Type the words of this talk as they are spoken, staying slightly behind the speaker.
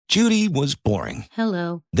Judy was boring.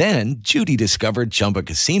 Hello. Then Judy discovered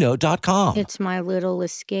ChumbaCasino.com. It's my little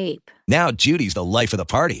escape. Now Judy's the life of the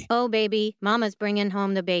party. Oh, baby, mama's bringing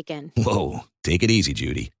home the bacon. Whoa, take it easy,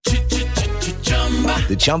 Judy.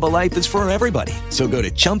 The Chumba life is for everybody. So go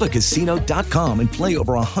to ChumbaCasino.com and play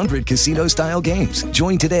over 100 casino-style games.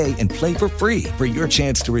 Join today and play for free for your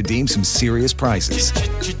chance to redeem some serious prizes.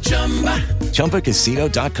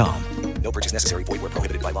 ChumbaCasino.com. No purchase necessary. Void where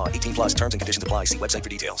prohibited by law. 18 plus terms and conditions apply. See website for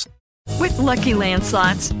details. With Lucky Land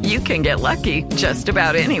Slots, you can get lucky just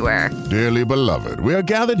about anywhere. Dearly beloved, we are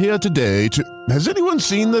gathered here today to... Has anyone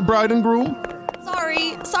seen the bride and groom?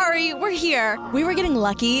 Sorry, we're here. We were getting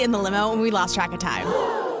lucky in the limo and we lost track of time.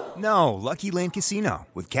 No, Lucky Land Casino,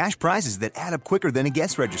 with cash prizes that add up quicker than a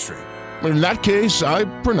guest registry. In that case, I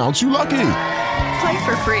pronounce you lucky. Play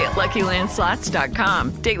for free at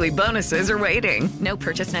LuckyLandSlots.com. Daily bonuses are waiting. No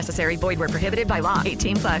purchase necessary. Void where prohibited by law.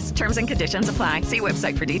 18 plus. Terms and conditions apply. See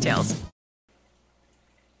website for details.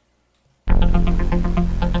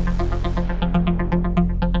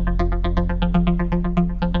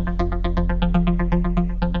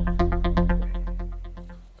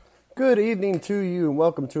 Good evening to you, and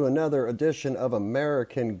welcome to another edition of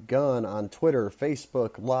American Gun on Twitter,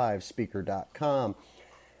 Facebook, Livespeaker.com,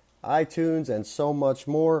 iTunes, and so much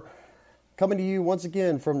more. Coming to you once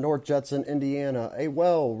again from North Judson, Indiana, a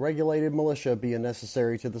well-regulated militia being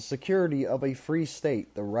necessary to the security of a free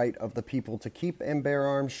state. The right of the people to keep and bear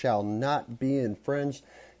arms shall not be infringed.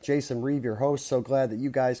 Jason Reeve, your host. So glad that you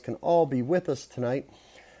guys can all be with us tonight.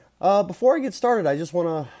 Before I get started, I just want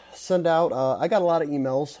to send out, I got a lot of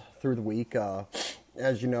emails through the week.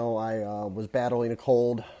 As you know, I was battling a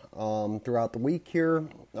cold throughout the week here.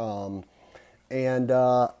 And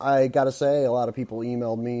I got to say, a lot of people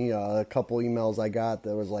emailed me. A couple emails I got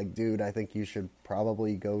that was like, dude, I think you should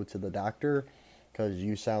probably go to the doctor because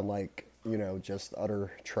you sound like, you know, just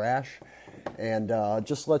utter trash. And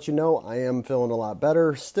just to let you know, I am feeling a lot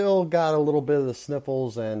better. Still got a little bit of the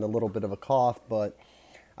sniffles and a little bit of a cough, but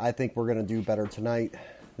I think we're going to do better tonight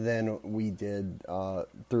than we did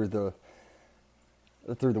through the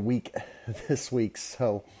week this week.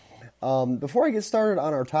 So before I get started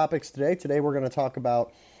on our topics today we're going to talk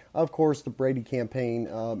about, of course, the Brady campaign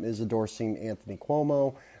is endorsing Anthony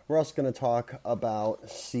Cuomo. We're also going to talk about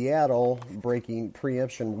Seattle breaking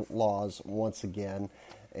preemption laws once again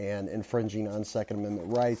and infringing on Second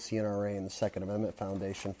Amendment rights, the NRA and the Second Amendment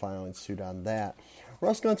Foundation filing suit on that. We're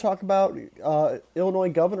also going to talk about Illinois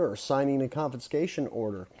governor signing a confiscation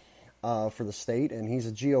order for the state, and he's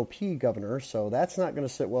a GOP governor, so that's not going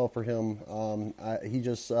to sit well for him. He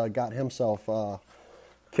just got himself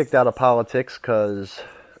kicked out of politics because,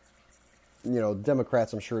 you know,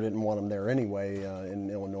 Democrats, I'm sure, didn't want him there anyway, in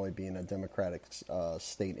Illinois being a Democratic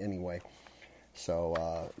state anyway.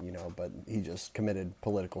 So, you know, but he just committed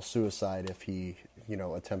political suicide if he, you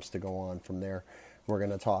know, attempts to go on from there. We're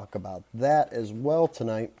going to talk about that as well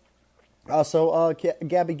tonight. Also,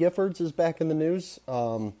 Gabby Giffords is back in the news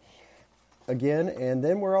again. And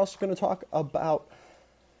then we're also going to talk about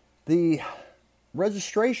the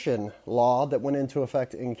registration law that went into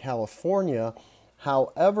effect in California.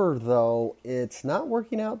 However, though, it's not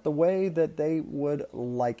working out the way that they would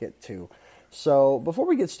like it to. So before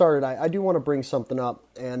we get started, I do want to bring something up.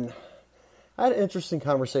 And I had an interesting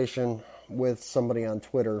conversation with somebody on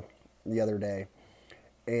Twitter the other day.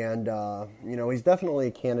 And, you know, he's definitely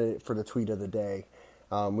a candidate for the tweet of the day.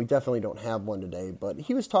 We definitely don't have one today, but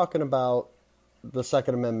he was talking about the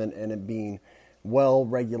Second Amendment and it being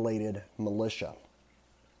well-regulated militia.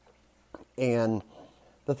 And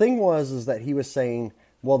the thing is that he was saying,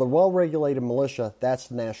 well, the well-regulated militia, that's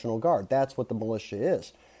the National Guard. That's what the militia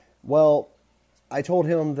is. Well, I told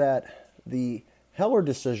him that the Heller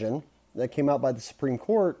decision that came out by the Supreme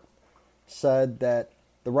Court said that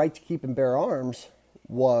the right to keep and bear arms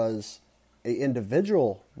was an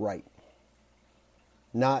individual right,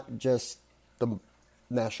 not just the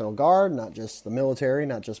National Guard, not just the military,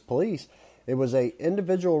 not just police. It was an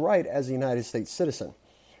individual right as a United States citizen.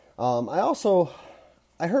 I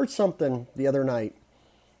heard something the other night,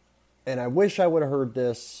 and I wish I would have heard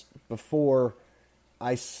this before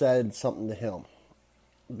I said something to him,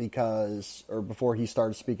 before he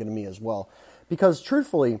started speaking to me as well. Because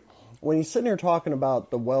truthfully, when he's sitting here talking about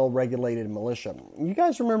the well-regulated militia, you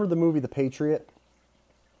guys remember the movie The Patriot?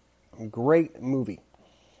 Great movie.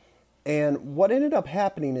 And what ended up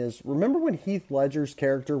happening is, remember when Heath Ledger's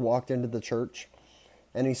character walked into the church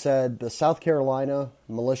and he said, the South Carolina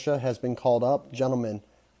militia has been called up. Gentlemen,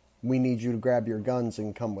 we need you to grab your guns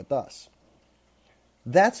and come with us.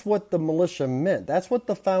 That's what the militia meant. That's what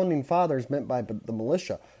the founding fathers meant by the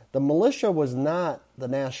militia. The militia was not the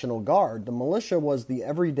National Guard. The militia was the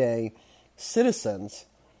everyday citizens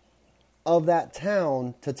of that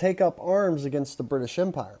town to take up arms against the British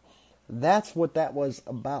Empire. That's what that was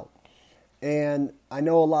about. And I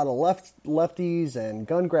know a lot of lefties and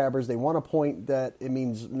gun grabbers, they want to point that it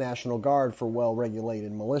means National Guard for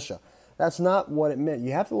well-regulated militia. That's not what it meant.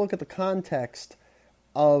 You have to look at the context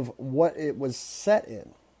of what it was set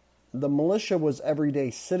in. The militia was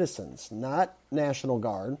everyday citizens, not National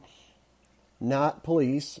Guard, not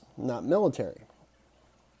police, not military.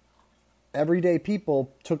 Everyday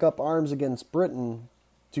people took up arms against Britain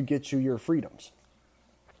to get you your freedoms.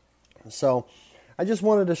 So I just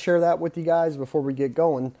wanted to share that with you guys before we get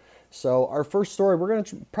going. So our first story, we're going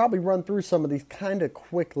to probably run through some of these kind of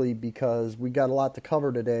quickly because we got a lot to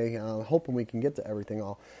cover today. Hoping we can get to everything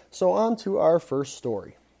all. So on to our first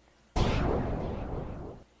story.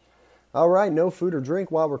 All right, no food or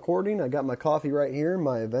drink while recording. I got my coffee right here,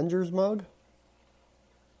 my Avengers mug.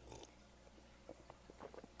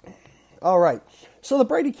 All right, so the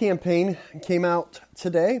Brady campaign came out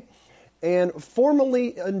today and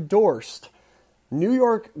formally endorsed New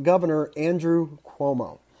York Governor Andrew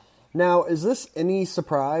Cuomo. Now, is this any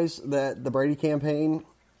surprise that the Brady campaign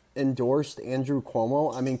endorsed Andrew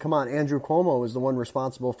Cuomo? I mean, come on, Andrew Cuomo is the one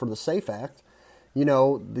responsible for the SAFE Act. You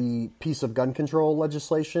know, the piece of gun control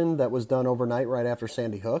legislation that was done overnight right after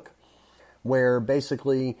Sandy Hook, where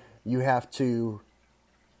basically you have to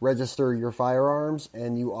register your firearms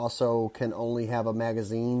and you also can only have a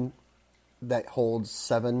magazine that holds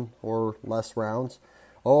 7 or less rounds.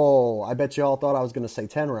 Oh, I bet you all thought I was going to say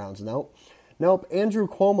 10 rounds. Nope. Andrew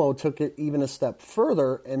Cuomo took it even a step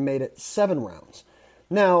further and made it 7 rounds.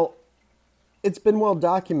 Now, it's been well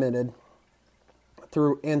documented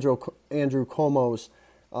through Andrew Cuomo's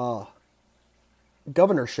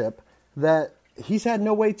governorship that he's had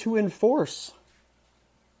no way to enforce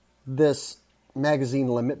this magazine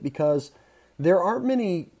limit because there aren't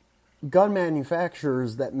many gun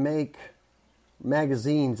manufacturers that make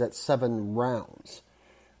magazines at 7 rounds.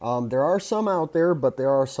 There are some out there, but there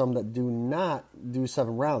are some that do not do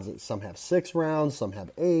 7 rounds. Some have 6 rounds, some have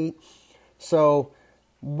 8. So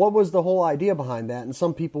what was the whole idea behind that? And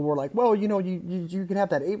some people were like, well, you know, you could have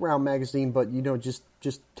that 8-round magazine, but, you know, just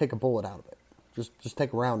take a bullet out of it. Just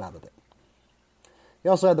take a round out of it. You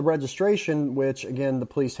also had the registration, which, again, the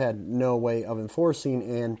police had no way of enforcing.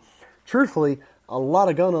 And truthfully, a lot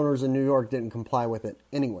of gun owners in New York didn't comply with it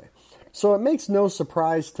anyway. So it makes no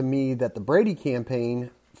surprise to me that the Brady campaign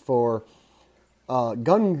for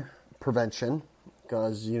gun prevention,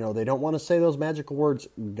 because, you know, they don't want to say those magical words,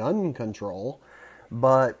 gun control,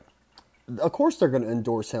 but of course they're going to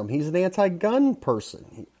endorse him. He's an anti-gun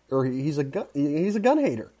person, he's a gun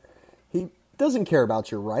hater. He doesn't care about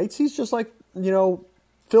your rights. He's just like, you know,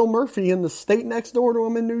 Phil Murphy in the state next door to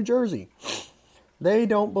him in New Jersey. They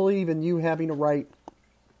don't believe in you having a right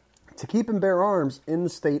to keep and bear arms in the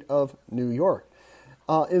state of New York.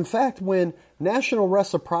 In fact, when national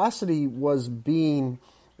reciprocity was being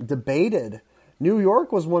debated, New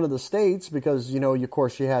York was one of the states because, you know, of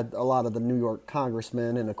course, you had a lot of the New York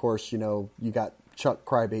congressmen, and of course, you know, you got Chuck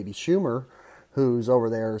Crybaby Schumer, who's over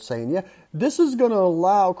there saying, yeah, this is going to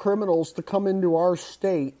allow criminals to come into our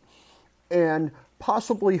state and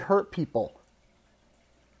possibly hurt people.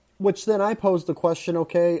 Which then I posed the question,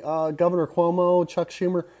 okay, Governor Cuomo, Chuck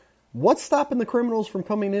Schumer, what's stopping the criminals from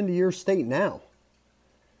coming into your state now?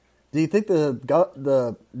 Do you think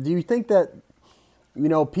do you think that, you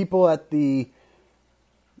know, people at the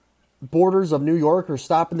borders of New York are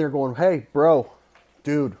stopping there going, hey, bro,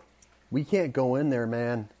 dude, we can't go in there,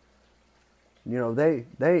 man. You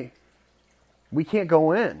know, we can't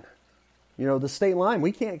go in. You know, the state line,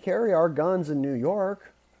 we can't carry our guns in New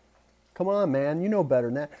York. Come on, man, you know better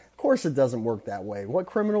than that. Of course it doesn't work that way. What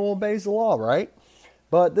criminal obeys the law, right?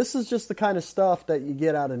 But this is just the kind of stuff that you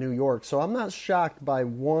get out of New York. So I'm not shocked by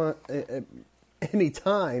any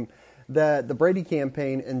time that the Brady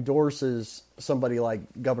campaign endorses somebody like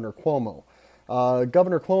Governor Cuomo.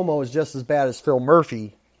 Governor Cuomo is just as bad as Phil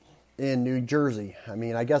Murphy in New Jersey. I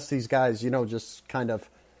mean, I guess these guys, you know, just kind of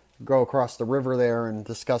go across the river there and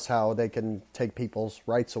discuss how they can take people's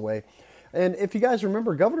rights away. And if you guys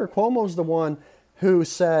remember, Governor Cuomo is the one who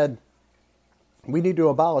said we need to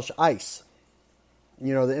abolish ICE.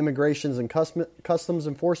 You know, the immigrations and customs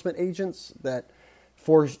enforcement agents that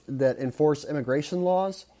enforce immigration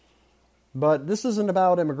laws. But this isn't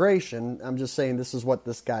about immigration. I'm just saying this is what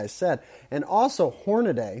this guy said. And also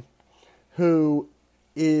Hornaday, who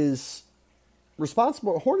is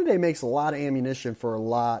responsible. Hornaday makes a lot of ammunition for a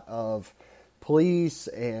lot of police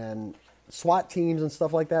and SWAT teams and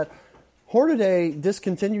stuff like that. Hornaday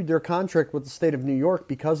discontinued their contract with the state of New York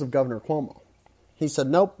because of Governor Cuomo. He said,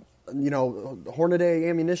 nope. Hornaday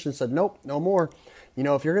Ammunition said, nope, no more.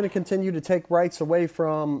 If you're going to continue to take rights away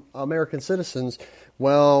from American citizens,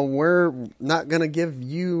 well, we're not going to give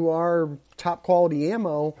you our top quality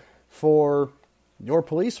ammo for your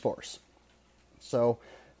police force. So,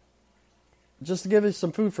 just to give you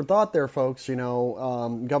some food for thought there, folks,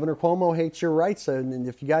 Governor Cuomo hates your rights. And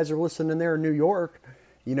if you guys are listening there in New York,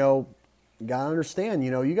 you got to understand,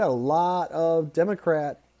 you got a lot of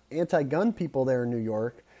Democrat anti-gun people there in New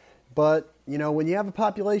York. But, when you have a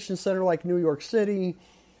population center like New York City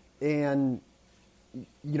and,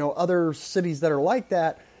 other cities that are like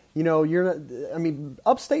that,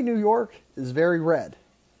 upstate New York is very red,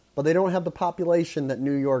 but they don't have the population that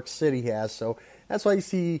New York City has. So that's why you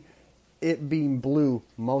see it being blue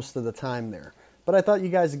most of the time there. But I thought you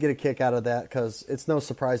guys would get a kick out of that because it's no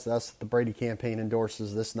surprise to us that the Brady campaign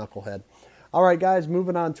endorses this knucklehead. All right, guys,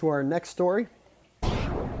 moving on to our next story.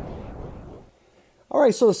 All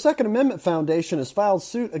right, so the Second Amendment Foundation has filed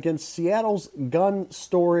suit against Seattle's gun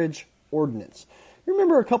storage ordinance. You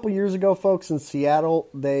remember a couple years ago, folks, in Seattle,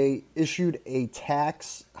 they issued a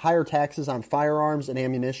higher taxes on firearms and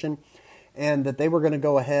ammunition, and that they were going to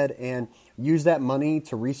go ahead and use that money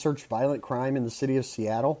to research violent crime in the city of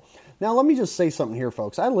Seattle. Now, let me just say something here,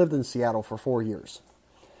 folks. I lived in Seattle for 4 years,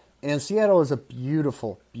 and Seattle is a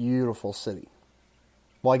beautiful, beautiful city.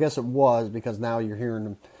 Well, I guess it was, because now you're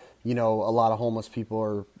hearing a lot of homeless people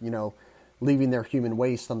are, leaving their human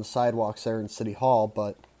waste on the sidewalks there in City Hall,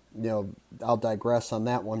 but, I'll digress on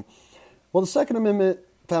that one. Well, the Second Amendment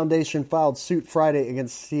Foundation filed suit Friday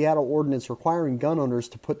against Seattle ordinance requiring gun owners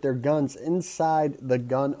to put their guns inside the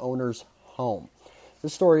gun owner's home.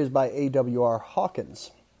 This story is by A.W.R.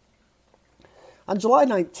 Hawkins. On July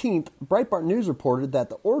 19th, Breitbart News reported that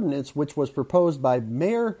the ordinance, which was proposed by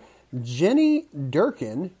Mayor Jenny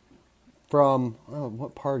Durkin, from,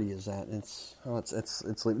 what party is that? It's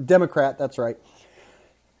Democrat, that's right,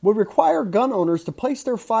 would require gun owners to place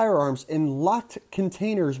their firearms in locked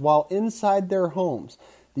containers while inside their homes.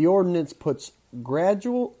 The ordinance puts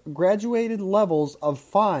graduated levels of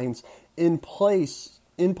fines in place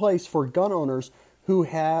for gun owners who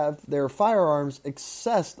have their firearms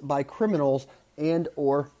accessed by criminals and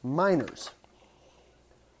or minors.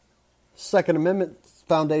 Second Amendment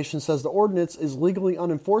Foundation says the ordinance is legally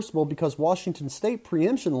unenforceable because Washington state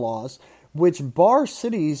preemption laws, which bar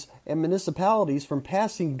cities and municipalities from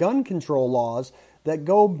passing gun control laws that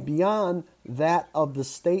go beyond that of the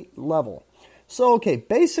state level. So, okay,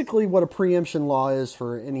 basically what a preemption law is,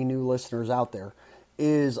 for any new listeners out there,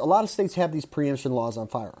 is a lot of states have these preemption laws on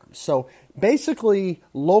firearms. So basically,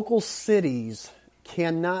 local cities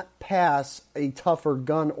cannot pass a tougher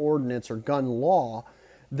gun ordinance or gun law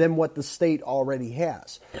than what the state already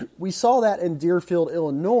has. We saw that in Deerfield,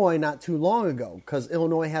 Illinois not too long ago, because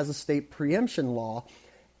Illinois has a state preemption law,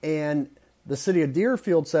 and the city of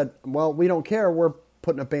Deerfield said, well, we don't care, we're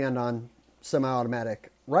putting a ban on semi-automatic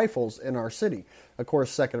rifles in our city. Of course,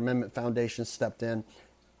 Second Amendment Foundation stepped in,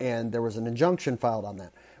 and there was an injunction filed on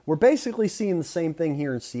that. We're basically seeing the same thing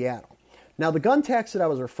here in Seattle. Now, the gun tax that I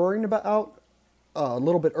was referring about a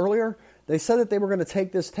little bit earlier, they said that they were going to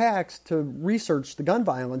take this tax to research the gun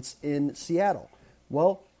violence in Seattle.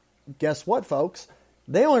 Well, guess what, folks?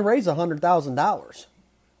 They only raised $100,000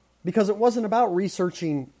 because it wasn't about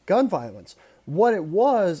researching gun violence. What it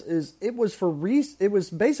was is it was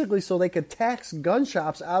basically so they could tax gun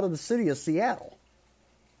shops out of the city of Seattle.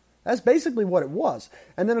 That's basically what it was.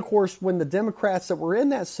 And then, of course, when the Democrats that were in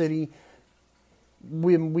that city,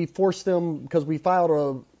 we forced them, because we filed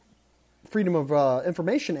a Freedom of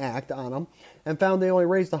Information Act on them and found they only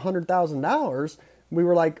raised $100,000, we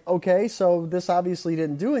were like, okay, so this obviously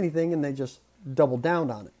didn't do anything, and they just doubled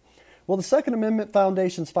down on it. Well, the Second Amendment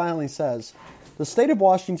Foundation's filing says, the state of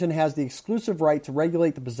Washington has the exclusive right to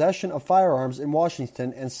regulate the possession of firearms in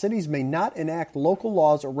Washington, and cities may not enact local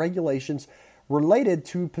laws or regulations related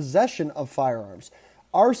to possession of firearms.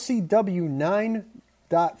 RCW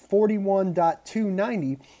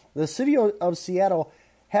 9.41.290, the city of Seattle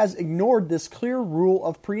has ignored this clear rule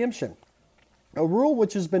of preemption, a rule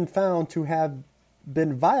which has been found to have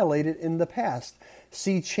been violated in the past.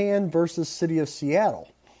 See Chan versus City of Seattle.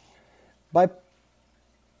 By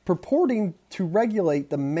purporting to regulate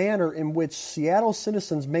the manner in which Seattle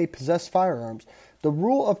citizens may possess firearms, the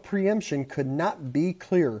rule of preemption could not be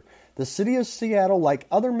clearer. The City of Seattle, like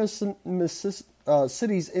other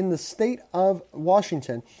cities in the state of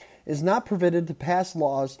Washington, is not permitted to pass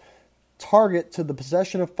laws target to the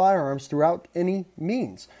possession of firearms throughout any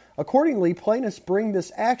means. Accordingly, plaintiffs bring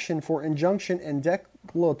this action for injunction and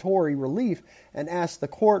declaratory relief and asked the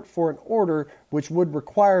court for an order which would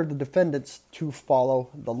require the defendants to follow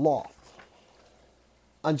the law.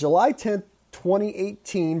 On July 10th,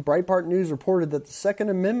 2018, Breitbart News reported that the Second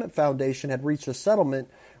Amendment Foundation had reached a settlement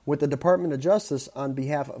with the Department of Justice on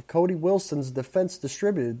behalf of Cody Wilson's defense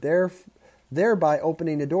distributed, thereby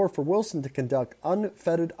opening the door for Wilson to conduct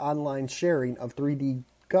unfettered online sharing of 3D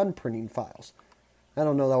gun printing files. I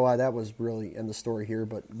don't know why that was really in the story here,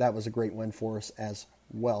 but that was a great win for us as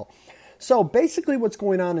well. So basically what's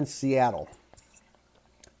going on in Seattle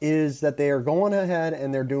is that they are going ahead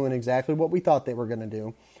and they're doing exactly what we thought they were going to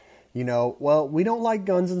do. We don't like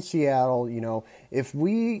guns in Seattle. If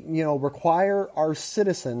we, require our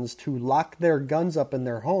citizens to lock their guns up in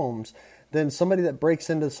their homes, then somebody that breaks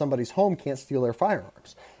into somebody's home can't steal their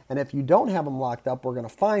firearms. And if you don't have them locked up, we're going to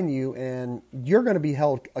fine you, and you're going to be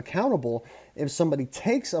held accountable if somebody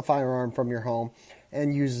takes a firearm from your home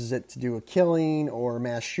and uses it to do a killing or a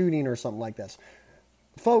mass shooting or something like this.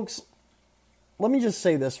 Folks, let me just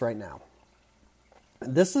say this right now.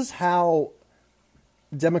 This is how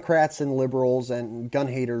Democrats and liberals and gun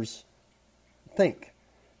haters think.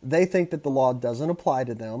 They think that the law doesn't apply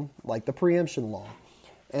to them, like the preemption law.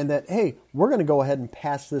 And that, hey, we're going to go ahead and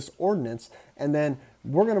pass this ordinance, and then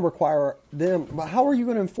we're going to require them. But how are you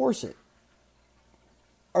going to enforce it?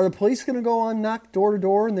 Are the police going to go on, knock door to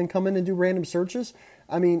door, and then come in and do random searches?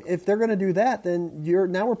 I mean, if they're going to do that, then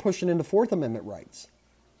now we're pushing into Fourth Amendment rights,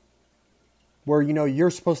 where, you're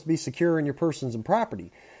supposed to be secure in your persons and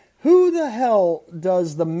property. Who the hell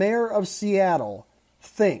does the mayor of Seattle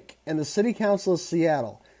think, and the city council of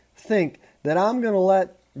Seattle think, that I'm going to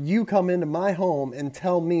let you come into my home and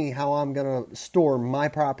tell me how I'm going to store my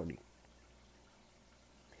property?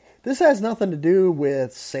 This has nothing to do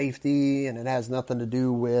with safety, and it has nothing to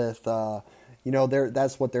do with,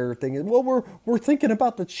 that's what they're thinking. Well, we're thinking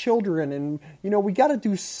about the children, and, we got to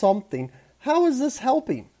do something. How is this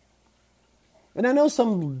helping? And I know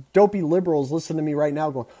some dopey liberals listen to me right now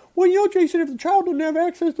going, well, Jason, if the child doesn't have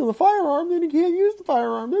access to the firearm, then he can't use the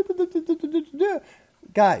firearm.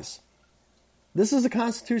 Guys, this is a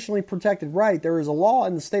constitutionally protected right. There is a law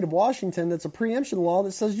in the state of Washington that's a preemption law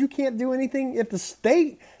that says you can't do anything. If the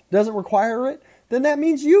state doesn't require it, then that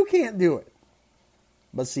means you can't do it.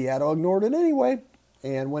 But Seattle ignored it anyway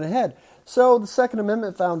and went ahead. So the Second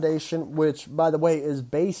Amendment Foundation, which, by the way, is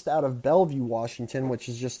based out of Bellevue, Washington, which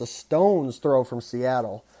is just a stone's throw from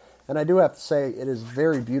Seattle. And I do have to say, it is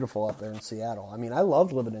very beautiful up there in Seattle. I mean, I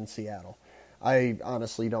loved living in Seattle. I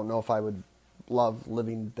honestly don't know if I would love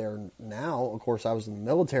living there now. Of course, I was in the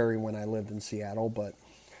military when I lived in Seattle, but,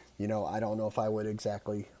 I don't know if I would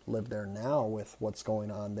exactly live there now with what's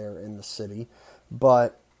going on there in the city.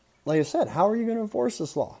 But, like I said, how are you going to enforce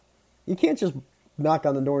this law? You can't just knock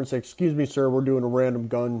on the door and say, excuse me, sir, we're doing a random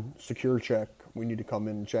gun secure check. We need to come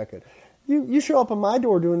in and check it. You show up on my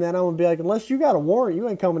door doing that, I'm going to be like, unless you got a warrant, you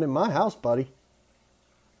ain't coming in my house, buddy.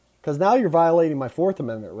 Because now you're violating my Fourth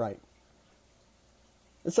Amendment right.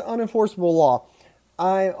 It's an unenforceable law.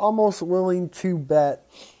 I'm almost willing to bet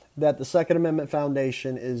that the Second Amendment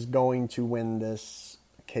Foundation is going to win this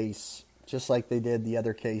case, just like they did the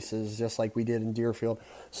other cases, just like we did in Deerfield.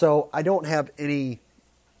 So I don't have any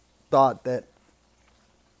thought that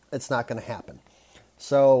it's not going to happen.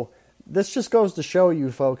 So this just goes to show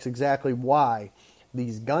you folks exactly why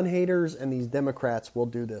these gun haters and these Democrats will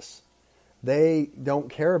do this. They don't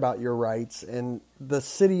care about your rights, and the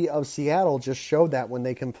city of Seattle just showed that when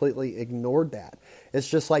they completely ignored that. It's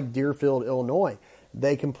just like Deerfield, Illinois.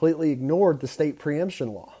 They completely ignored the state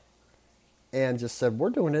preemption law and just said, we're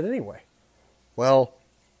doing it anyway. Well,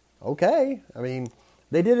 okay. I mean,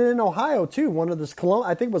 they did it in Ohio, too. One of this,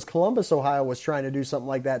 I think it was Columbus, Ohio, was trying to do something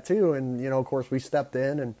like that, too. And, of course, we stepped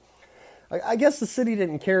in. And I guess the city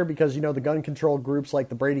didn't care because, the gun control groups like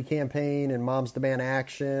the Brady Campaign and Moms Demand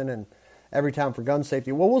Action and Everytown for Gun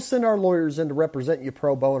Safety. Well, we'll send our lawyers in to represent you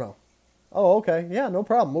pro bono. Oh, okay. Yeah, no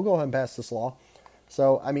problem. We'll go ahead and pass this law.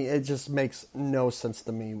 So, I mean, it just makes no sense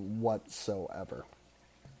to me whatsoever.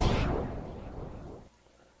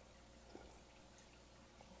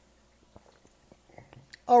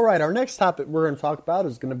 All right, our next topic we're going to talk about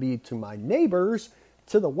is going to be to my neighbors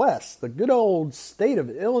to the west, the good old state of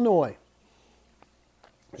Illinois.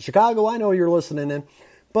 Chicago, I know you're listening in,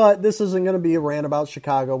 but this isn't going to be a rant about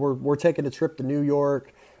Chicago. We're taking a trip to New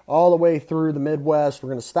York, all the way through the Midwest.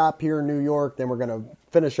 We're going to stop here in New York, then we're going to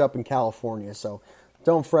finish up in California. So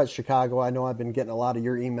don't fret, Chicago. I know I've been getting a lot of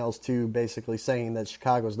your emails, too, basically saying that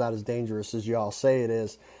Chicago's not as dangerous as you all say it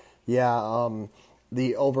is. Yeah,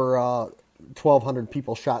 the over 1,200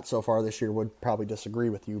 people shot so far this year would probably disagree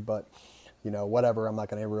with you, but, whatever. I'm not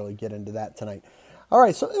going to really get into that tonight. All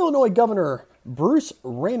right, so Illinois Governor Bruce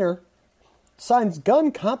Rayner signs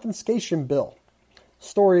gun confiscation bill.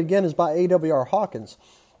 Story again is by A.W.R. Hawkins.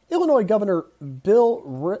 Illinois Governor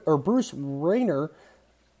Bruce Rayner,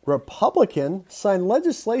 Republican, signed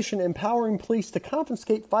legislation empowering police to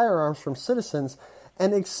confiscate firearms from citizens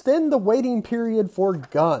and extend the waiting period for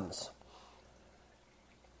guns.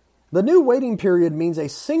 The new waiting period means a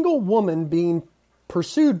single woman being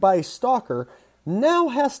pursued by a stalker now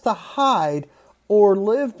has to hide or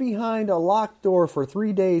live behind a locked door for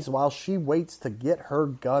 3 days while she waits to get her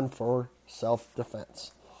gun for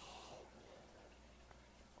self-defense.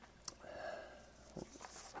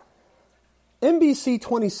 NBC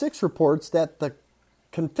 26 reports that the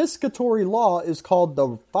confiscatory law is called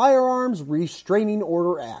the Firearms Restraining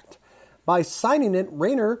Order Act. By signing it,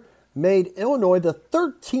 Rayner made Illinois the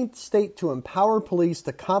 13th state to empower police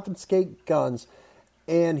to confiscate guns,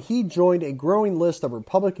 and he joined a growing list of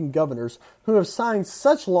Republican governors who have signed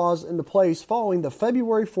such laws into place following the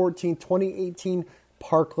February 14, 2018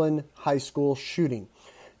 Parkland High School shooting.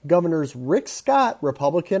 Governors Rick Scott,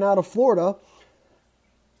 Republican out of Florida,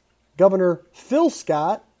 Governor Phil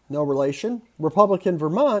Scott, no relation, Republican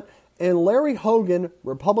Vermont, and Larry Hogan,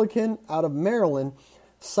 Republican out of Maryland,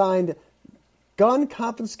 signed gun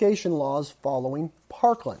confiscation laws following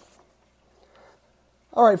Parkland.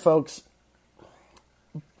 All right, folks.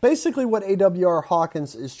 Basically what A.W.R.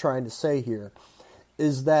 Hawkins is trying to say here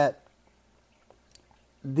is that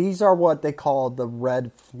these are what they call the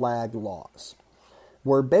red flag laws,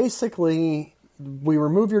 where basically we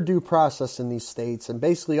remove your due process in these states, and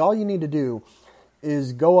basically all you need to do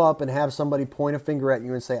is go up and have somebody point a finger at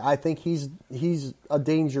you and say, I think he's a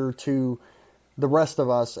danger to the rest of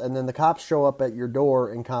us, and then the cops show up at your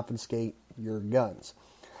door and confiscate your guns.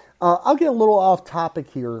 I'll get a little off topic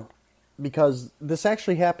here because this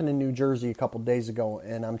actually happened in New Jersey a couple days ago,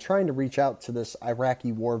 and I'm trying to reach out to this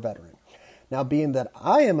Iraqi war veteran. Now, being that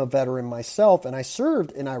I am a veteran myself and I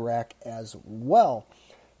served in Iraq as well,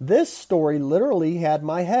 this story literally had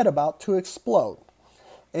my head about to explode.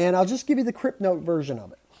 And I'll just give you the Crypt Note version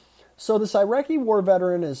of it. So this Iraqi war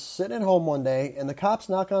veteran is sitting at home one day, and the cops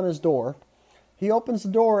knock on his door. He opens the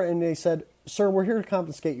door, and they said, "Sir, we're here to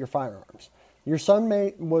confiscate your firearms. Your son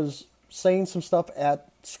was saying some stuff at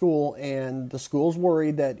school, and the school's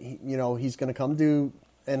worried that he's going to come do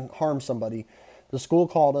and harm somebody. The school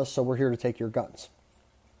called us, so we're here to take your guns."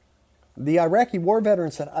 The Iraqi war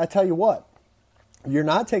veteran said, "I tell you what, you're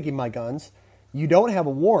not taking my guns. You don't have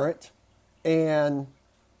a warrant, and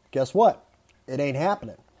guess what? It ain't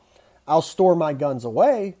happening. I'll store my guns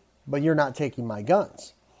away, but you're not taking my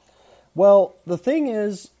guns." Well, the thing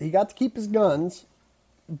is, he got to keep his guns,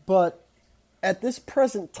 but at this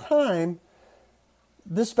present time,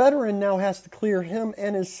 this veteran now has to clear him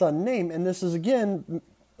and his son's name. And this is, again,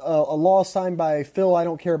 a law signed by Phil, I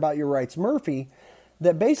don't care about your rights, Murphy,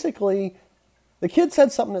 that basically the kid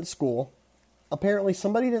said something at school. Apparently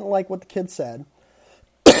somebody didn't like what the kid said.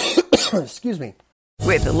 Excuse me.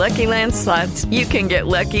 With the Lucky Land Slots, you can get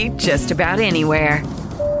lucky just about anywhere.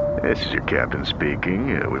 This is your captain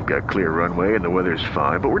speaking. We've got clear runway and the weather's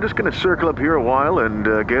fine, but we're just going to circle up here a while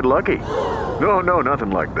and get lucky. No,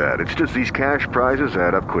 nothing like that. It's just these cash prizes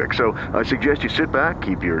add up quick. So I suggest you sit back,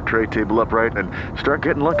 keep your tray table upright, and start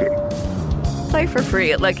getting lucky. Play for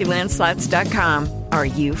free at LuckyLandSlots.com. Are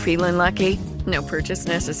you feeling lucky? No purchase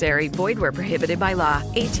necessary. Void where prohibited by law.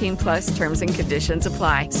 18+ terms and conditions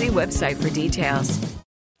apply. See website for details.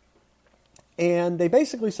 And they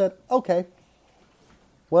basically said, okay,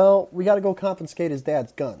 well, we got to go confiscate his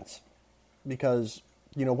dad's guns. Because,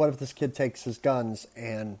 what if this kid takes his guns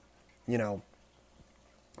and,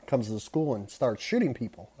 comes to the school and starts shooting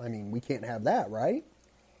people? I mean, we can't have that, right?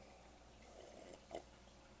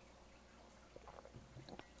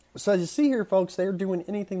 So as you see here, folks, they're doing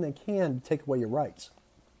anything they can to take away your rights.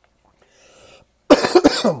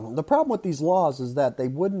 The problem with these laws is that they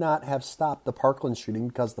would not have stopped the Parkland shooting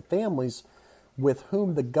because the families with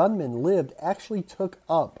whom the gunman lived actually took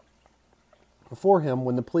up for him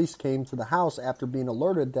when the police came to the house after being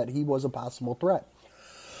alerted that he was a possible threat.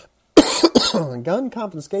 Gun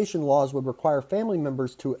confiscation laws would require family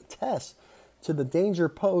members to attest to the danger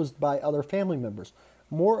posed by other family members.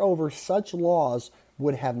 Moreover, such laws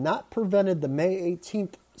would have not prevented the May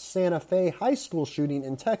 18th Santa Fe High School shooting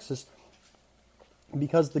in Texas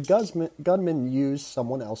because the gunman used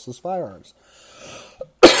someone else's firearms.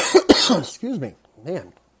 Excuse me.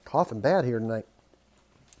 Man, coughing bad here tonight.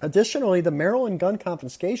 Additionally, the Maryland gun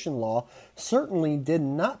confiscation law certainly did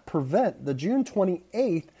not prevent the June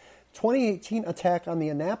 28th, 2018 attack on the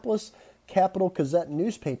Annapolis Capital-Gazette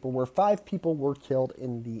newspaper where 5 people were killed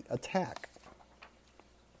in the attack.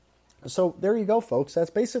 So there you go, folks. That's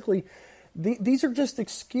basically, these are just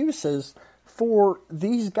excuses for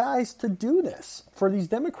these guys to do this, for these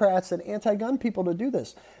Democrats and anti-gun people to do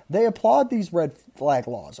this. They applaud these red flag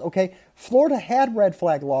laws, okay? Florida had red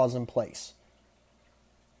flag laws in place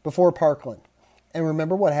before Parkland. And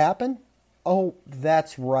remember what happened? Oh,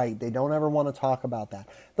 that's right. They don't ever want to talk about that.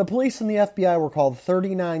 The police and the FBI were called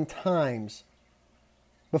 39 times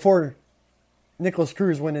before Nicholas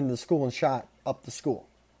Cruz went into the school and shot up the school.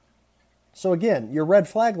 So again, your red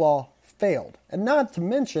flag law failed. And not to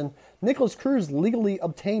mention, Nicholas Cruz legally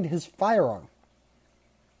obtained his firearm.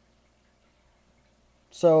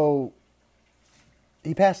 So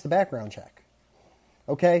he passed the background check.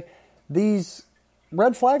 Okay? These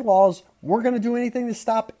red flag laws weren't going to do anything to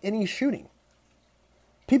stop any shooting.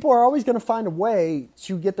 People are always going to find a way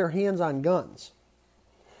to get their hands on guns.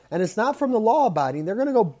 And it's not from the law abiding. They're going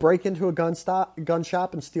to go break into a gun shop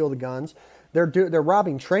and steal the guns. They're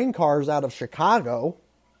robbing train cars out of Chicago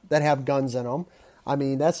that have guns in them. I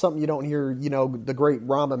mean, that's something you don't hear, the great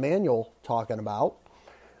Rahm Emanuel talking about.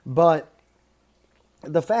 But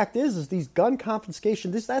the fact is these gun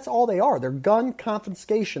confiscation, that's all they are. They're gun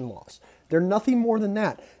confiscation laws. They're nothing more than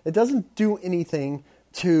that. It doesn't do anything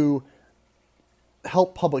to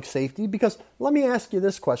help public safety, because let me ask you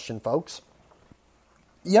this question, folks.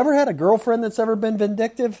 You ever had a girlfriend that's ever been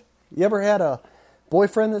vindictive? You ever had a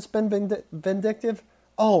boyfriend that's been vindictive?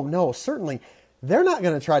 Oh, no, certainly. They're not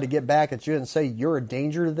going to try to get back at you and say you're a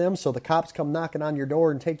danger to them so the cops come knocking on your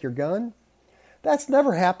door and take your gun. That's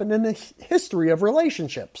never happened in the history of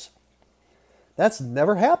relationships. That's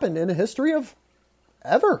never happened in the history of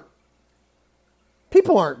ever.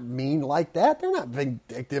 People aren't mean like that. They're not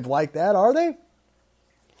vindictive like that, are they?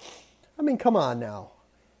 I mean, come on now.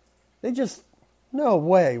 No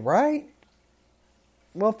way, right?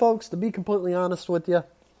 Well, folks, to be completely honest with you,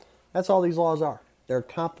 that's all these laws are. They're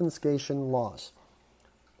confiscation laws.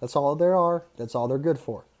 That's all they are. That's all they're good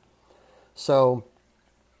for. So,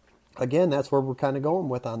 again, that's where we're kind of going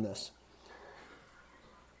with on this.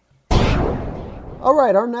 All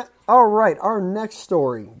right, our next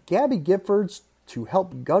story. Gabby Giffords to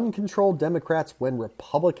help gun control Democrats win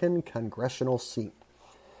Republican congressional seat.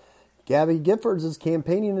 Gabby Giffords is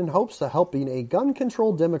campaigning in hopes of helping a gun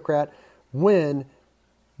control Democrat win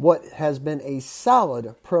what has been a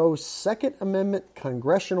solid pro-Second Amendment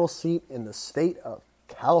congressional seat in the state of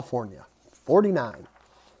California, 49.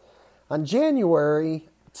 On January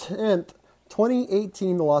 10th,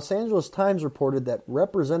 2018, the Los Angeles Times reported that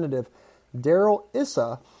Representative Darrell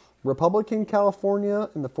Issa, Republican California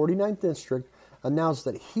in the 49th District, announced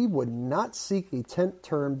that he would not seek a 10th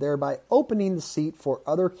term, thereby opening the seat for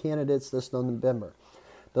other candidates this November.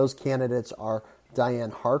 Those candidates are Diane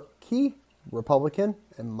Harkey, Republican,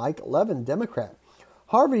 and Mike Levin, Democrat.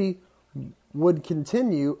 Harvey would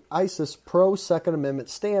continue ISIS pro-Second Amendment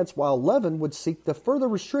stance, while Levin would seek the further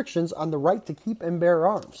restrictions on the right to keep and bear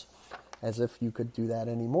arms. As if you could do that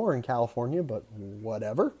anymore in California, but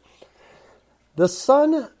whatever. The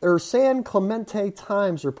San Clemente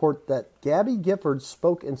Times report that Gabby Giffords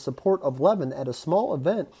spoke in support of Levin at a small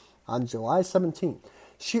event on July 17th.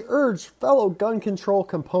 She urged fellow gun control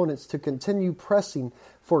components to continue pressing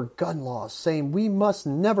for gun laws, saying, "We must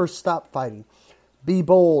never stop fighting. Be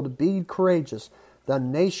bold, be courageous. The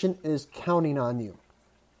nation is counting on you."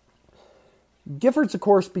 Giffords, of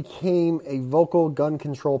course, became a vocal gun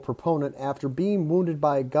control proponent after being wounded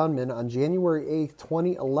by a gunman on January 8th,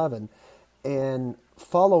 2011, and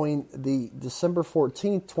following the December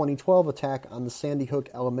 14th, 2012 attack on the Sandy Hook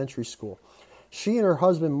Elementary School. She and her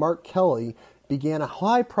husband, Mark Kelly, began a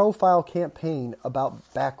high-profile campaign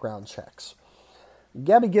about background checks.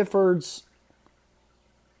 Gabby Giffords,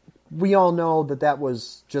 we all know that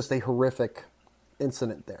was just a horrific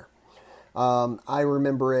incident there. I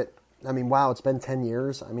remember it. I mean, wow, it's been 10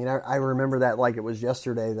 years. I mean, I remember that like it was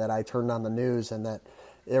yesterday that I turned on the news and that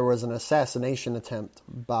there was an assassination attempt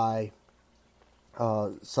by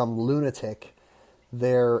some lunatic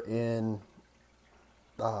there in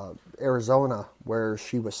Arizona where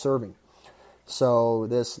she was serving. So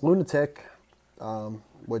this lunatic,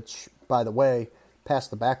 which, by the way,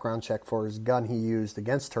 passed the background check for his gun he used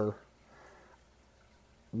against her,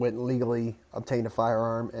 went legally, obtained a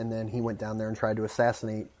firearm, and then he went down there and tried to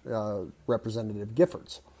assassinate Representative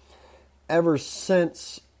Giffords. Ever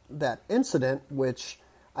since that incident, which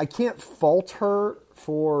I can't fault her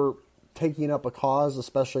for taking up a cause,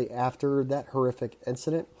 especially after that horrific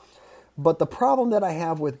incident, but the problem that I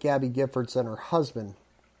have with Gabby Giffords and her husband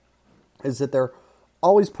is that they're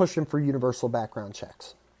always pushing for universal background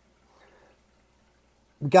checks.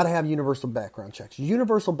 We've got to have universal background checks.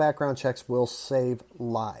 Universal background checks will save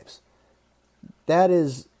lives. That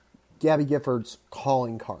is Gabby Giffords'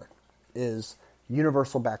 calling card is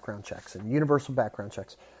universal background checks and universal background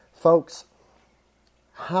checks. Folks,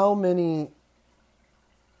 how many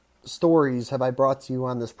stories have I brought to you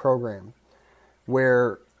on this program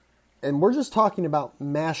where, and we're just talking about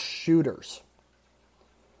mass shooters,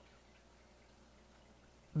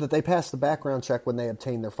 that they pass the background check when they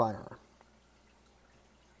obtain their firearm?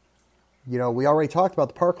 You know, we already talked about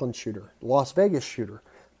the Parkland shooter, Las Vegas shooter,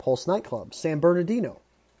 Pulse nightclub, San Bernardino.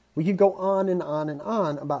 We could go on and on and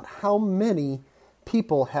on about how many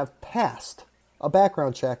people have passed a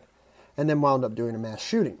background check and then wound up doing a mass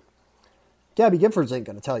shooting. Gabby Giffords ain't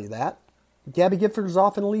going to tell you that. Gabby Giffords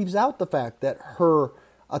often leaves out the fact that her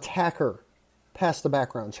attacker passed the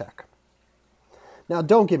background check. Now,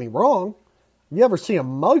 don't get me wrong. If you ever see a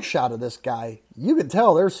mugshot of this guy, you can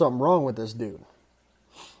tell there's something wrong with this dude.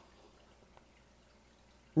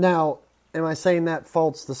 Now, am I saying that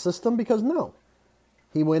faults the system? Because no.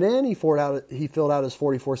 He went in, he filled out his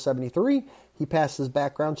 4473, he passed his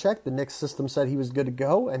background check, the NICS system said he was good to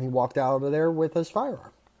go, and he walked out of there with his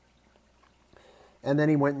firearm. And then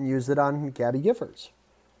he went and used it on Gabby Giffords.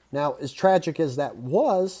 Now, as tragic as that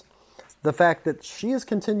was, the fact that she is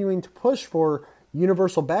continuing to push for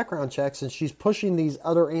universal background checks and she's pushing these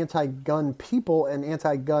other anti-gun people and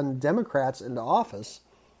anti-gun Democrats into office,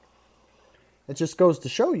 it just goes to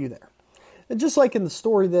show you there. And just like in the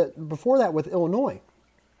story that before that with Illinois,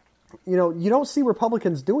 you know, you don't see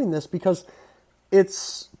Republicans doing this because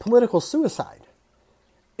it's political suicide.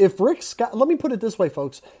 If Rick Scott, let me put it this way,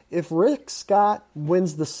 folks. If Rick Scott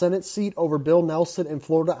wins the Senate seat over Bill Nelson in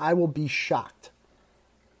Florida, I will be shocked.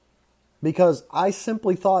 Because I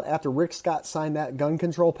simply thought after Rick Scott signed that gun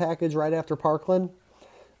control package right after Parkland,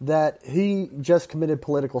 that he just committed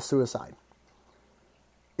political suicide.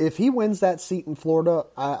 If he wins that seat in Florida,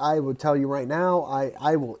 I would tell you right now,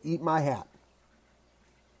 I will eat my hat.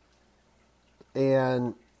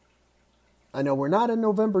 And I know we're not in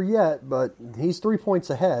November yet, but he's 3 points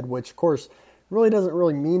ahead, which, of course, really doesn't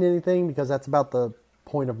really mean anything because that's about the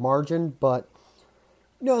point of margin. But,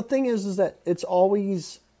 you know, the thing is that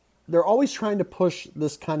they're always trying to push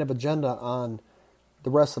this kind of agenda on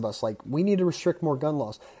the rest of us. Like, we need to restrict more gun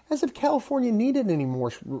laws. As if California needed any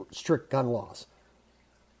more strict gun laws.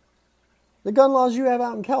 The gun laws you have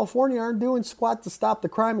out in California aren't doing squat to stop the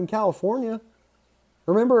crime in California.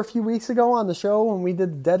 Remember a few weeks ago on the show when we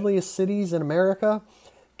did the deadliest cities in America?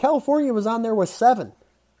 California was on there with 7.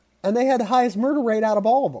 And they had the highest murder rate out of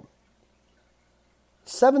all of them.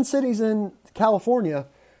 7 cities in California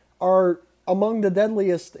are among the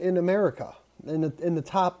deadliest in America, in the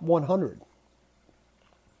top 100.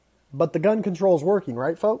 But the gun control is working,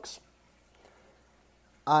 right, folks?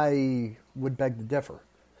 I would beg to differ.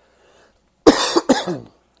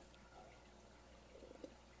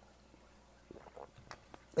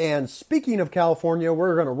 And speaking of California,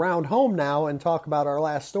 we're going to round home now and talk about our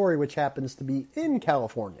last story, which happens to be in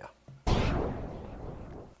California.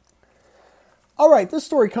 All right, this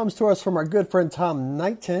story comes to us from our good friend Tom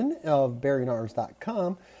Knighton of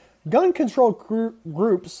BearingArms.com. Gun control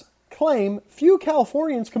groups claim few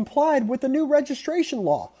Californians complied with the new registration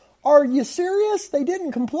law. Are you serious? They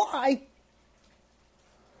didn't comply.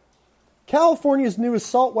 California's new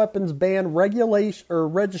assault weapons ban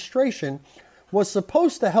registration was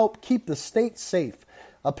supposed to help keep the state safe.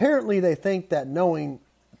 Apparently, they think that knowing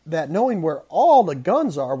where all the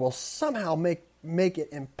guns are will somehow make it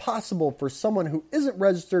impossible for someone who isn't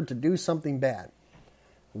registered to do something bad,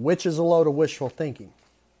 which is a load of wishful thinking.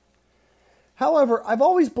 However, I've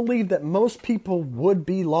always believed that most people would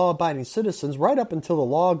be law-abiding citizens right up until the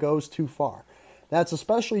law goes too far. That's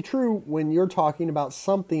especially true when you're talking about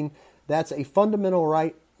something that's a fundamental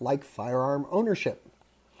right like firearm ownership.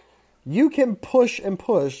 You can push and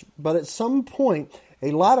push, but at some point, a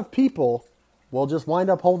lot of people will just wind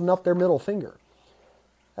up holding up their middle finger.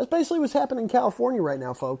 That's basically what's happening in California right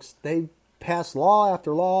now, folks. They passed law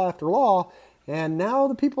after law after law, and now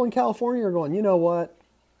the people in California are going, you know what?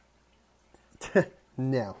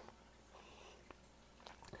 No.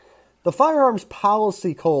 The Firearms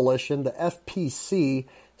Policy Coalition, the FPC,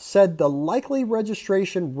 said the likely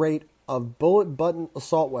registration rate of bullet button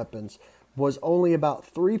assault weapons was only about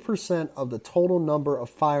 3% of the total number of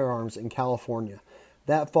firearms in California.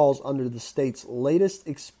 That falls under the state's latest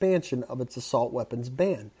expansion of its assault weapons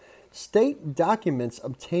ban. State documents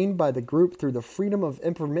obtained by the group through the Freedom of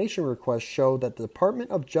Information request show that the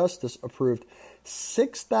Department of Justice approved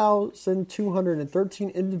 6,213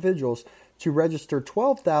 individuals to register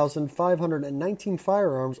 12,519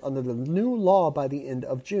 firearms under the new law by the end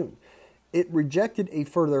of June. It rejected a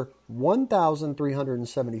further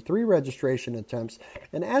 1,373 registration attempts,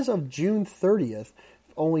 and as of June 30th,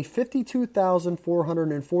 only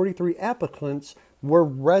 52,443 applicants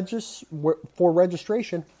for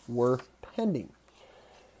registration were pending.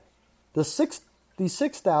 The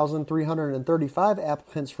 6,335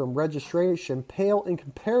 applicants from registration pale in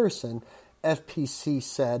comparison, FPC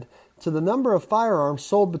said, to the number of firearms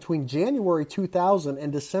sold between January 2000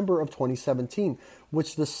 and December of 2017,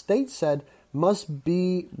 which the state said must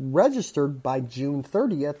be registered by June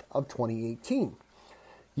 30th of 2018.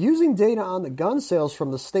 Using data on the gun sales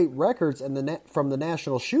from the state records and from the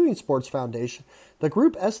National Shooting Sports Foundation, the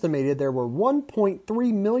group estimated there were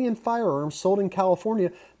 1.3 million firearms sold in California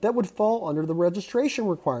that would fall under the registration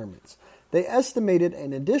requirements. They estimated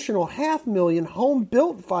an additional 500,000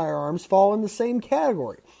 home-built firearms fall in the same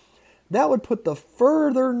category. That would put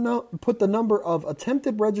the number of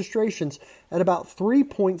attempted registrations at about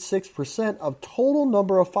 3.6% of total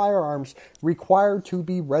number of firearms required to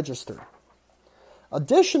be registered.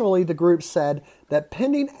 Additionally, the group said that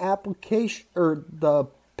the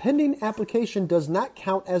pending application does not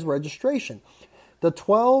count as registration. The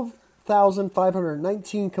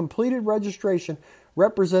 12,519 completed registration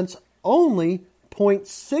represents only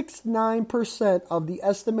 0.69% of the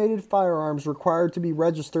estimated firearms required to be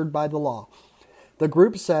registered by the law. The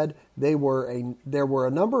group said there were a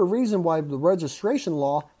number of reasons why the registration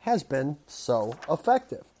law has been so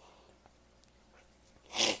effective.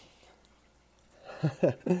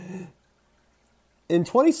 In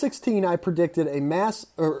 2016, I predicted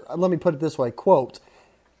quote,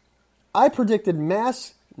 I predicted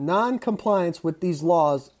mass non-compliance with these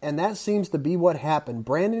laws, and that seems to be what happened,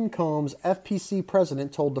 Brandon Combs, FPC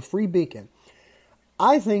president, told the Free Beacon.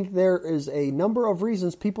 I think there is a number of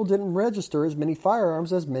reasons people didn't register as many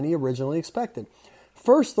firearms as many originally expected.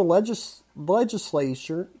 First, the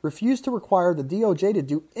legislature refused to require the DOJ to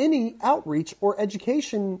do any outreach or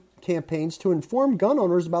education campaigns to inform gun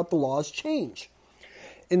owners about the law's change.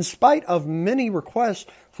 In spite of many requests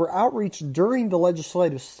for outreach during the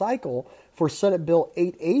legislative cycle for Senate Bill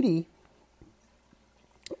 880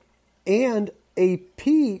 and AP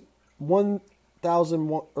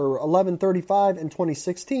 1135 in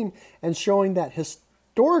 2016, and showing that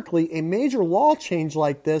historically a major law change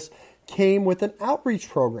like this came with an outreach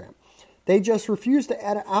program. They just refused to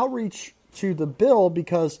add an outreach to the bill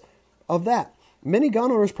because of that. Many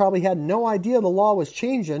gun owners probably had no idea the law was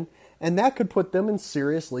changing, and that could put them in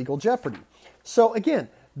serious legal jeopardy. So again,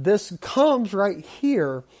 this comes right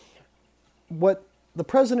here. What the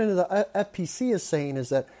president of the FPC is saying is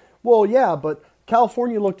that, well, yeah, but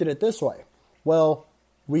California looked at it this way. Well,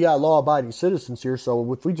 we got law-abiding citizens here,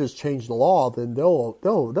 so if we just change the law, then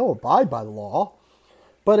they'll abide by the law.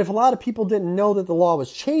 But if a lot of people didn't know that the law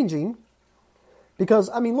was changing, because,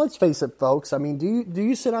 I mean, let's face it, folks. I mean, do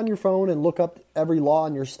you sit on your phone and look up every law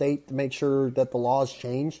in your state to make sure that the law's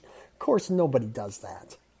changed? Of course, nobody does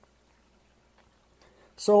that.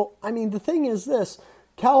 So, I mean, the thing is this.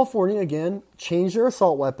 California, again, changed their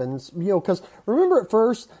assault weapons. Because remember at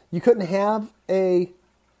first, you couldn't have a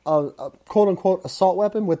quote-unquote assault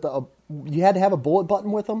weapon with you had to have a bullet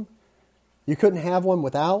button with them. You couldn't have one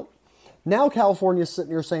without. Now California's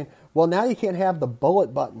sitting here saying, well, now you can't have the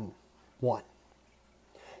bullet button one.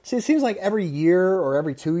 See, it seems like every year or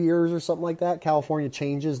every 2 years or something like that, California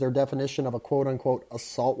changes their definition of a quote-unquote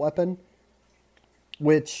assault weapon,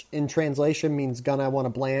 which in translation means gun I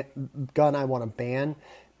want to ban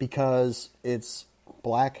because it's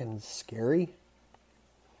black and scary.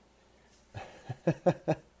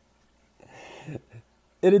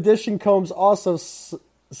 In addition, Combs also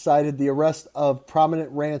cited the arrest of prominent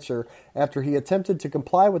rancher after he attempted to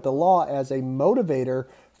comply with the law as a motivator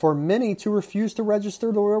for many to refuse to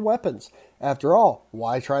register their weapons. After all,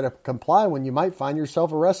 why try to comply when you might find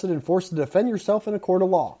yourself arrested and forced to defend yourself in a court of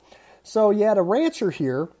law? So you had a rancher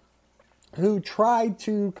here who tried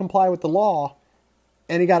to comply with the law,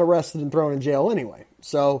 and he got arrested and thrown in jail anyway.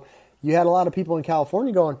 So you had a lot of people in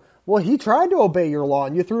California going, well, he tried to obey your law,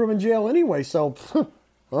 and you threw him in jail anyway, so,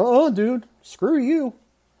 dude, screw you.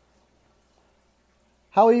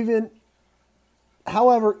 However,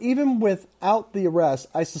 even without the arrest,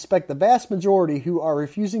 I suspect the vast majority who are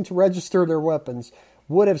refusing to register their weapons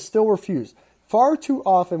would have still refused. Far too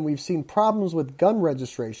often we've seen problems with gun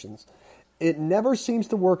registrations. It never seems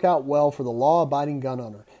to work out well for the law-abiding gun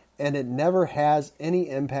owner, and it never has any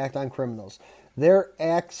impact on criminals, their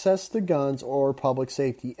access to guns, or public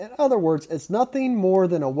safety. In other words, it's nothing more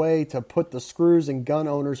than a way to put the screws in gun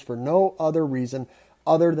owners for no other reason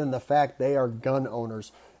other than the fact they are gun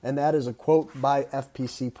owners. And that is a quote by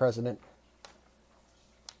FPC President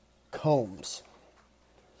Combs.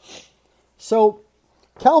 So,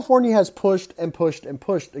 California has pushed and pushed and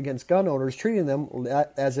pushed against gun owners, treating them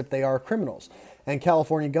as if they are criminals. And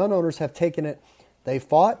California gun owners have taken it. They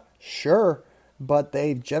fought, sure, but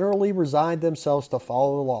they've generally resigned themselves to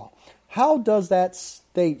follow the law. How does that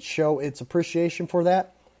state show its appreciation for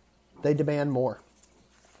that? They demand more.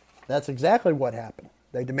 That's exactly what happened.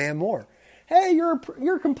 They demand more. Hey,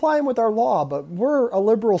 you're complying with our law, but we're a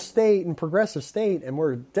liberal state and progressive state, and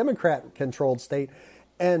we're a Democrat-controlled state.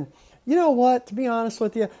 And you know what? To be honest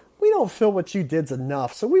with you, we don't feel what you did's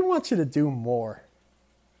enough, so we want you to do more.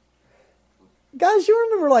 Guys, you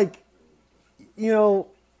remember, like, you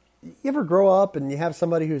ever grow up and you have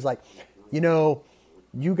somebody who's like, you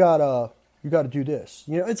gotta do this.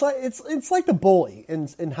 It's like the bully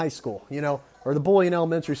in high school, or the bully in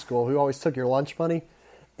elementary school who always took your lunch money.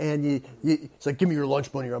 And it's like, give me your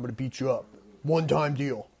lunch money or I'm going to beat you up. One-time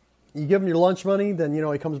deal. You give him your lunch money, then,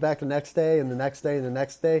 he comes back the next day and the next day and the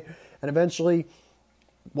next day. And eventually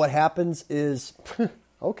what happens is,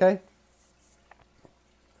 okay,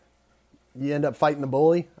 you end up fighting the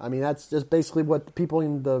bully. I mean, that's just basically what the people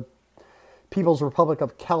in the People's Republic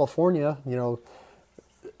of California,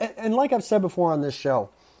 and like I've said before on this show,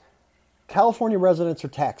 California residents are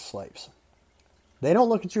tax slaves. They don't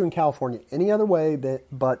look at you in California any other way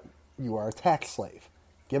but you are a tax slave.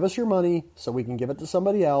 Give us your money so we can give it to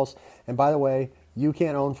somebody else. And by the way, you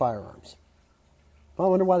can't own firearms. Well,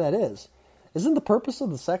 I wonder why that is. Isn't the purpose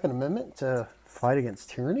of the Second Amendment to fight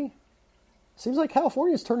against tyranny? Seems like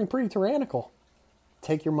California is turning pretty tyrannical.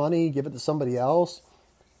 Take your money, give it to somebody else,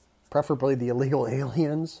 preferably the illegal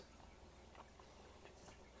aliens.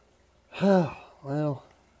 Well,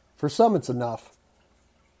 for some it's enough.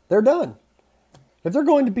 They're done. If they're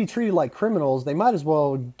going to be treated like criminals, they might as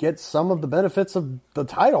well get some of the benefits of the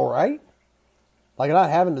title, right? Like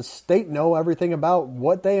not having the state know everything about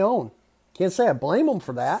what they own. Can't say I blame them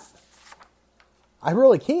for that. I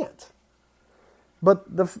really can't.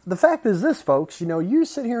 But the fact is this, folks, you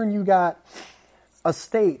sit here and you got a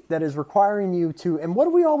state that is requiring you to, and what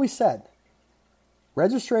have we always said?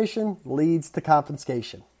 Registration leads to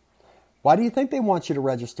confiscation. Why do you think they want you to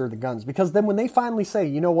register the guns? Because then when they finally say,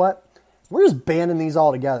 you know what? We're just banning these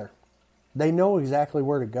all together. They know exactly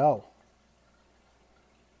where to go.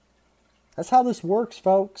 That's how this works,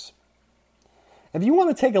 folks. If you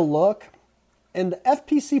want to take a look, and the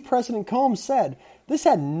FPC President Combs said this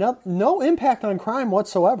had no impact on crime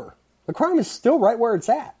whatsoever. The crime is still right where it's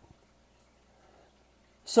at.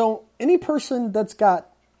 So any person that's got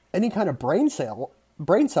any kind of brain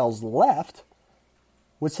cells left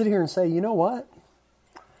would sit here and say, you know what?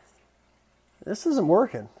 This isn't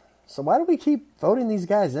working. So why do we keep voting these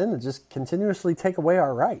guys in to just continuously take away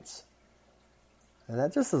our rights? And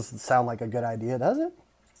that just doesn't sound like a good idea, does it?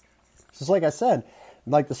 Just like I said,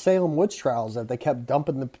 like the Salem witch trials that they kept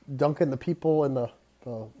dunking the people in the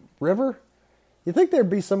river. You think there'd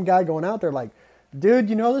be some guy going out there like, dude,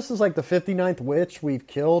 this is like the 59th witch we've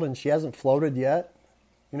killed and she hasn't floated yet.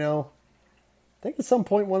 I think at some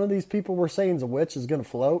point one of these people we're saying is a witch is going to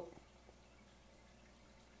float.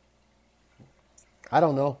 I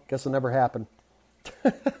don't know. Guess it never happened.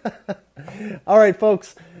 All right,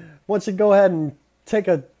 folks. Why don't you go ahead and take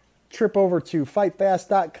a trip over to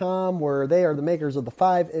fightfast.com where they are the makers of the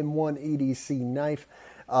 5-in-1 EDC knife.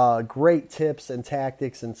 Great tips and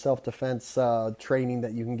tactics and self-defense training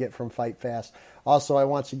that you can get from Fight Fast. Also, I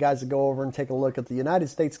want you guys to go over and take a look at the United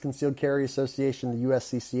States Concealed Carry Association, the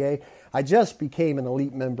USCCA. I just became an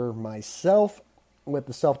elite member myself with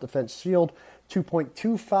the Self-Defense Shield.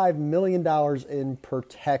 $2.25 million in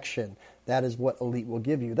protection. That is what Elite will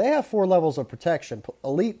give you. They have 4 levels of protection: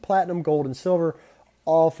 Elite, Platinum, Gold, and Silver,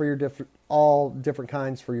 all different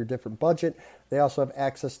kinds for your different budget. They also have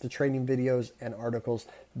access to training videos and articles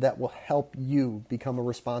that will help you become a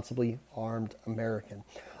responsibly armed American.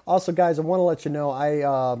 Also, guys, I want to let you know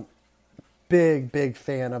I big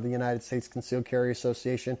fan of the United States Concealed Carry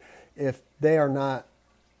Association. If they are not,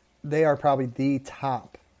 they are probably the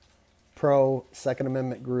top pro Second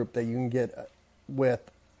Amendment group that you can get with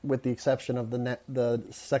the exception of the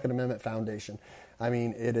Second Amendment Foundation. I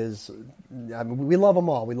mean, we love them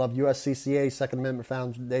all. We love USCCA, Second Amendment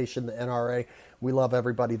Foundation, the NRA. We love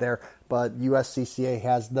everybody there. But USCCA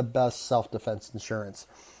has the best self-defense insurance.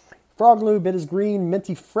 Frog Lube, it is green,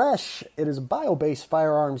 minty fresh. It is bio-based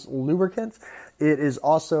firearms lubricant. It is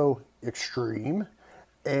also extreme,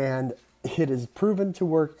 and it is proven to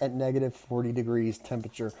work at negative 40 degrees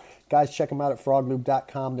temperature. Guys, check them out at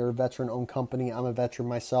froglube.com. They're a veteran-owned company. I'm a veteran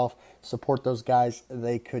myself. Support those guys.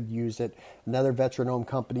 They could use it. Another veteran-owned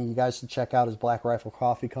company you guys should check out is Black Rifle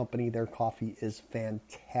Coffee Company. Their coffee is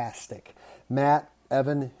fantastic. Matt,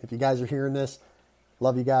 Evan, if you guys are hearing this,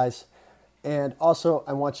 love you guys. And also,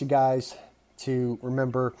 I want you guys to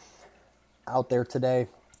remember out there today,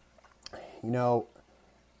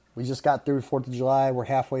 we just got through 4th of July. We're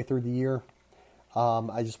halfway through the year.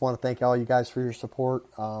 I just want to thank all you guys for your support,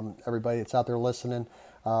 everybody that's out there listening.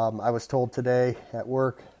 I was told today at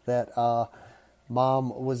work that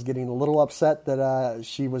Mom was getting a little upset that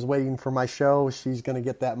she was waiting for my show. She's going to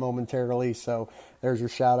get that momentarily. So there's your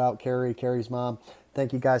shout out, Carrie's mom.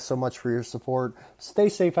 Thank you guys so much for your support. Stay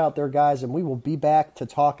safe out there, guys, and we will be back to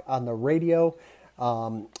talk on the radio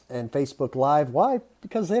and Facebook Live. Why?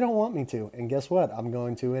 Because they don't want me to. And guess what? I'm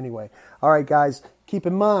going to anyway. All right, guys, keep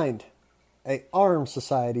in mind, an armed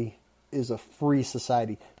society is a free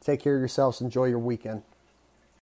society. Take care of yourselves. Enjoy your weekend.